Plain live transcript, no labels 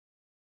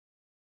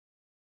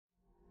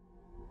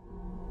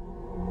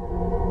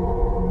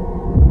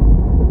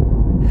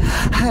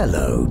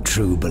Hello,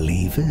 true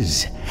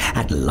believers.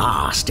 At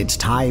last, it's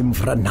time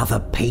for another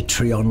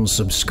Patreon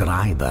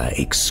subscriber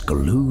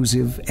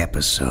exclusive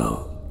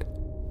episode.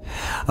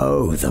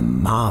 Oh, the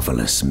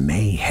marvelous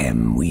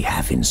mayhem we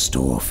have in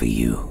store for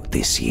you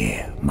this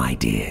year, my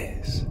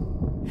dears.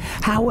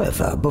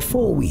 However,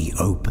 before we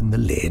open the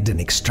lid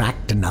and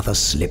extract another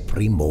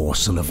slippery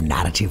morsel of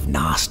narrative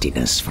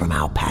nastiness from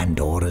our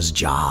Pandora's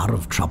jar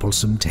of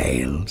troublesome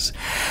tales,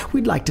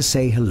 we'd like to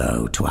say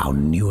hello to our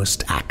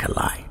newest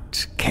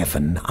acolyte,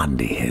 Kevin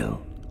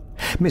Underhill.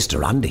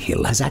 Mr.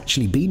 Underhill has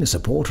actually been a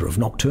supporter of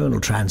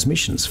Nocturnal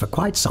Transmissions for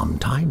quite some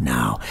time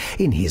now,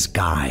 in his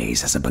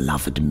guise as a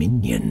beloved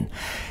minion,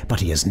 but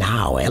he has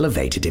now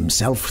elevated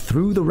himself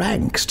through the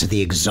ranks to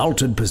the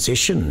exalted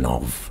position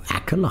of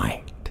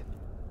acolyte.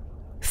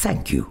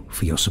 Thank you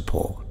for your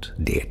support,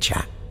 dear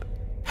chap.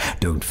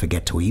 Don't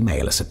forget to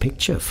email us a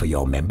picture for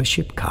your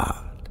membership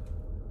card.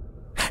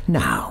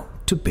 Now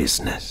to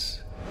business.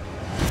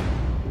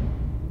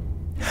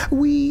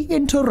 We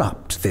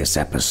interrupt this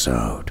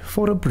episode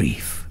for a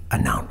brief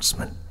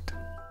announcement.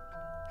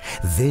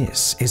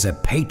 This is a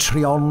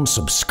Patreon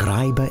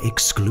subscriber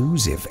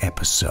exclusive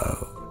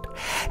episode.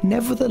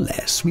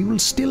 Nevertheless, we will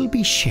still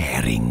be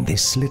sharing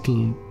this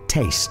little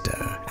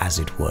taster, as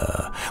it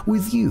were,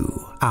 with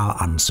you, our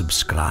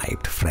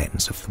unsubscribed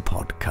friends of the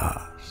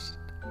podcast.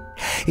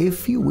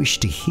 If you wish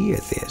to hear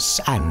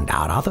this and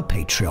our other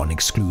Patreon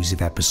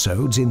exclusive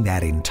episodes in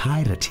their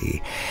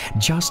entirety,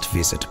 just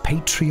visit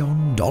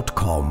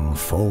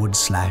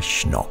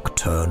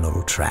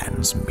patreon.com/Nocturnal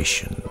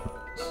Transmissions.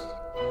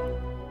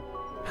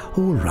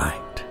 All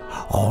right,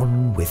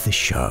 on with the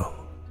show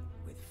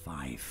with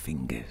 5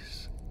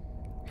 fingers.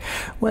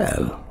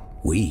 Well,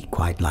 we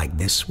quite like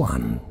this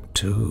one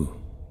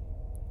too.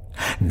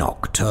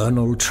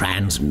 Nocturnal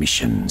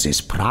Transmissions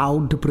is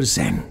proud to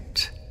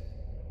present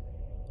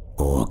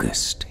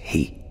August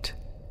Heat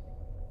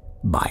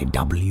by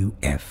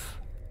W.F.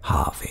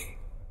 Harvey.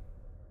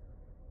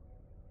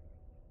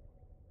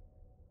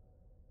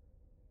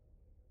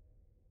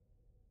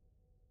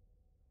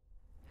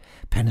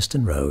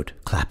 Penistone Road,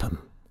 Clapham,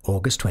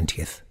 August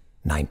 20th,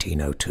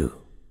 1902.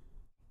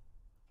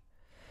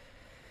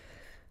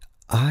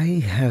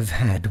 I have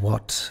had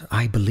what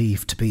I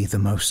believe to be the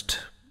most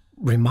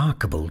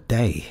remarkable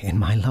day in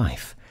my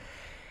life,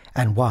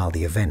 and while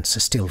the events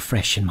are still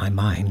fresh in my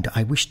mind,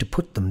 I wish to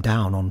put them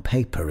down on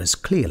paper as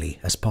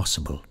clearly as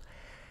possible.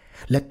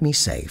 Let me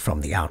say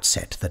from the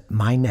outset that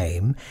my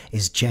name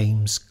is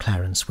James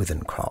Clarence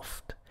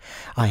Withencroft.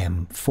 I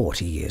am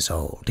 40 years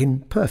old,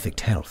 in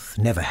perfect health,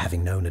 never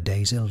having known a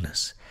day's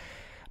illness.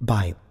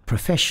 By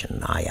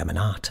profession, I am an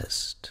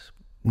artist,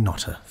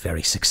 not a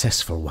very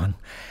successful one,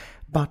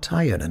 but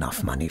I earn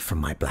enough money from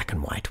my black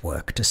and white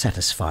work to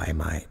satisfy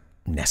my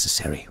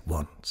necessary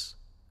wants.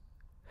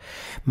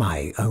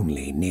 My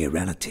only near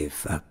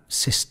relative, a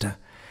sister,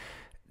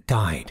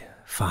 died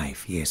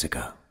 5 years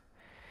ago,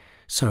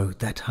 so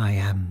that I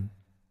am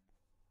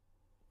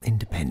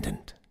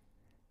independent.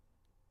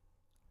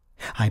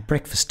 I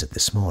breakfasted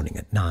this morning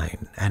at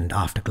 9, and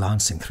after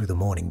glancing through the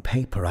morning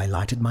paper, I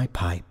lighted my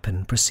pipe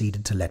and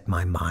proceeded to let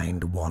my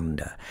mind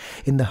wander,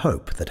 in the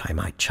hope that I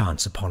might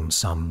chance upon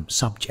some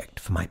subject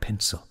for my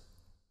pencil.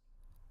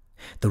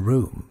 The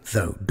room,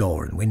 though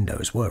door and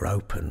windows were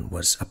open,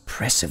 was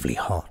oppressively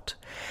hot,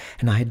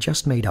 and I had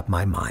just made up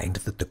my mind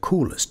that the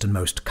coolest and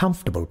most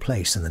comfortable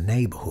place in the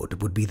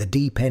neighbourhood would be the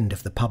deep end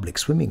of the public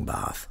swimming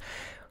bath,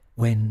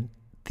 when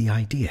the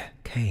idea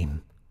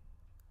came.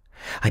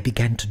 I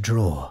began to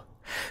draw.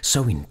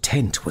 So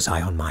intent was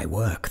I on my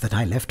work that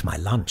I left my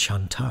lunch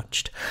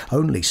untouched,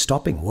 only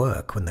stopping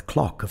work when the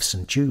clock of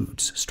St.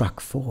 Jude's struck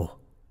 4.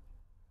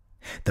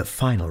 The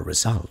final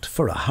result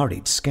for a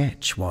hurried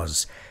sketch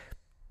was,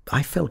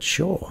 I felt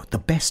sure, the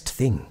best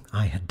thing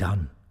I had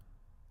done.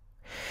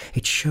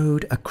 It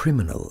showed a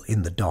criminal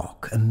in the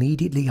dock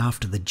immediately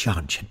after the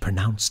judge had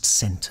pronounced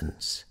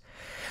sentence.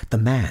 The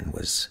man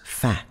was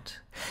fat,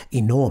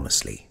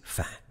 enormously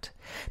fat.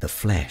 The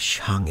flesh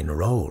hung in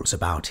rolls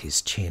about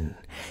his chin.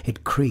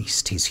 It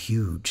creased his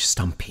huge,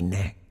 stumpy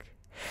neck.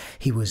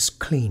 He was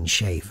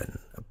clean-shaven.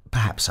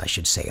 Perhaps I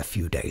should say a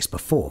few days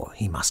before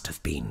he must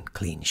have been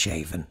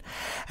clean-shaven,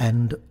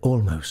 and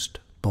almost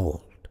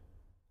bald.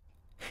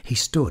 He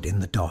stood in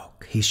the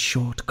dock, his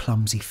short,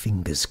 clumsy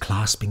fingers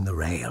clasping the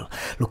rail,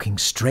 looking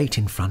straight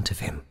in front of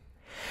him.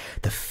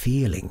 The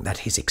feeling that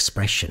his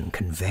expression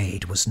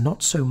conveyed was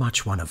not so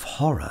much one of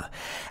horror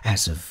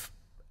as of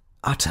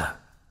utter,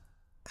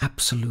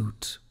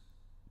 absolute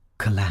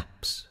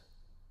collapse.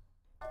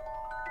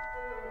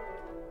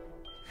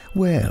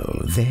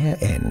 Well, there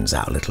ends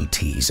our little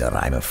teaser,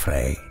 I'm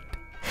afraid.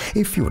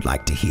 If you would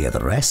like to hear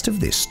the rest of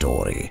this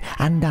story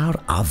and our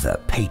other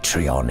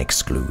Patreon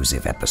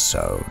exclusive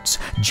episodes,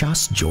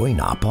 just join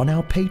up on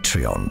our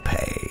Patreon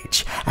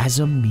page as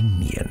a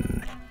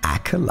minion,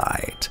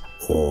 acolyte,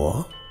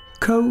 or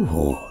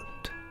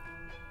cohort.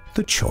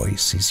 The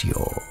choice is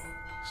yours.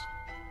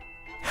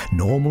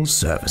 Normal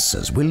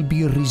services will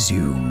be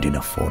resumed in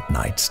a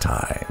fortnight's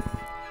time.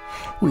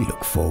 We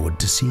look forward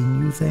to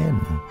seeing you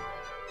then.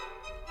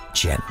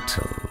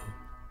 Gentle